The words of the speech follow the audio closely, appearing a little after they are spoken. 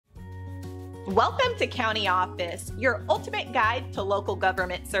Welcome to County Office, your ultimate guide to local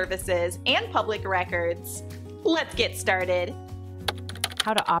government services and public records. Let's get started.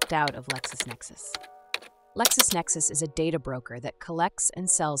 How to opt out of LexisNexis. LexisNexis is a data broker that collects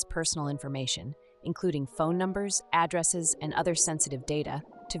and sells personal information, including phone numbers, addresses, and other sensitive data,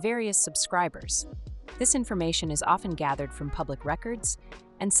 to various subscribers. This information is often gathered from public records,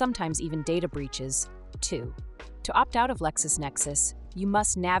 and sometimes even data breaches, too. To opt out of LexisNexis, you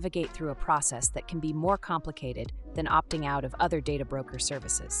must navigate through a process that can be more complicated than opting out of other data broker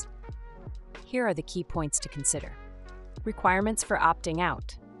services. Here are the key points to consider. Requirements for opting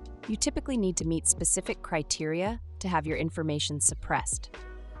out. You typically need to meet specific criteria to have your information suppressed.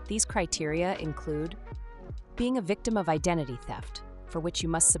 These criteria include being a victim of identity theft, for which you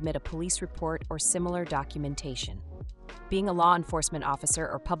must submit a police report or similar documentation. Being a law enforcement officer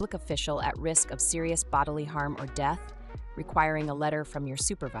or public official at risk of serious bodily harm or death, requiring a letter from your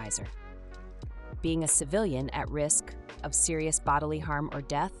supervisor. Being a civilian at risk of serious bodily harm or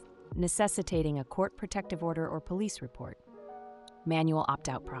death, necessitating a court protective order or police report. Manual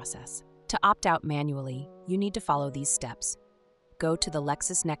opt-out process. To opt out manually, you need to follow these steps. Go to the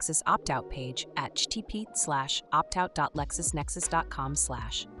LexisNexis opt-out page at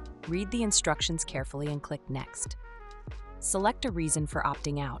http:/optout.lexisnexis.com/. Read the instructions carefully and click Next. Select a reason for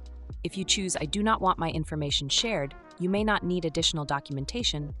opting out. If you choose I do not want my information shared, you may not need additional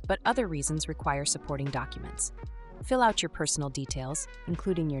documentation, but other reasons require supporting documents. Fill out your personal details,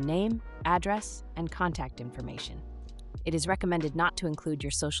 including your name, address, and contact information. It is recommended not to include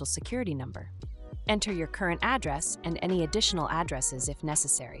your social security number. Enter your current address and any additional addresses if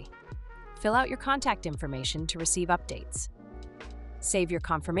necessary. Fill out your contact information to receive updates. Save your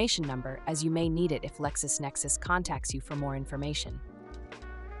confirmation number, as you may need it if LexisNexis contacts you for more information.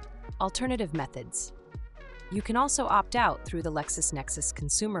 Alternative methods. You can also opt out through the LexisNexis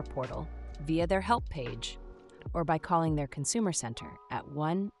consumer portal via their help page or by calling their consumer center at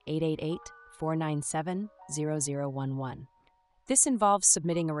 1-888-497-0011. This involves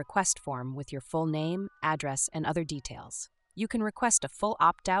submitting a request form with your full name, address, and other details. You can request a full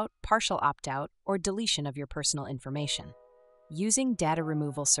opt-out, partial opt-out, or deletion of your personal information. Using data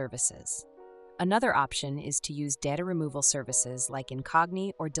removal services. Another option is to use data removal services like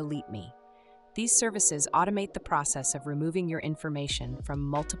Incogni or DeleteMe. These services automate the process of removing your information from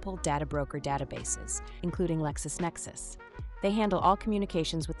multiple data broker databases, including LexisNexis. They handle all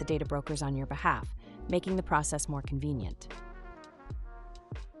communications with the data brokers on your behalf, making the process more convenient.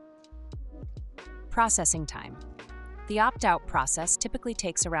 Processing time. The opt-out process typically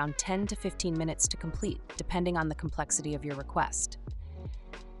takes around 10 to 15 minutes to complete, depending on the complexity of your request.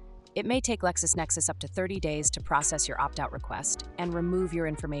 It may take LexisNexis up to 30 days to process your opt-out request and remove your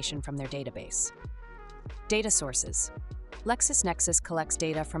information from their database. Data sources. LexisNexis collects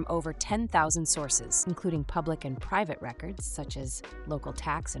data from over 10,000 sources, including public and private records such as local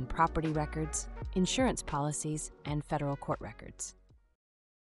tax and property records, insurance policies, and federal court records.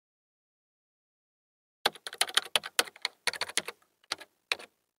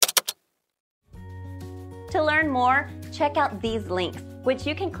 To learn more, check out these links, which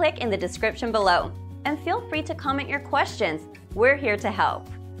you can click in the description below. And feel free to comment your questions. We're here to help.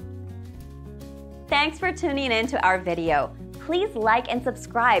 Thanks for tuning in to our video. Please like and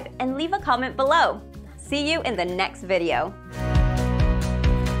subscribe and leave a comment below. See you in the next video.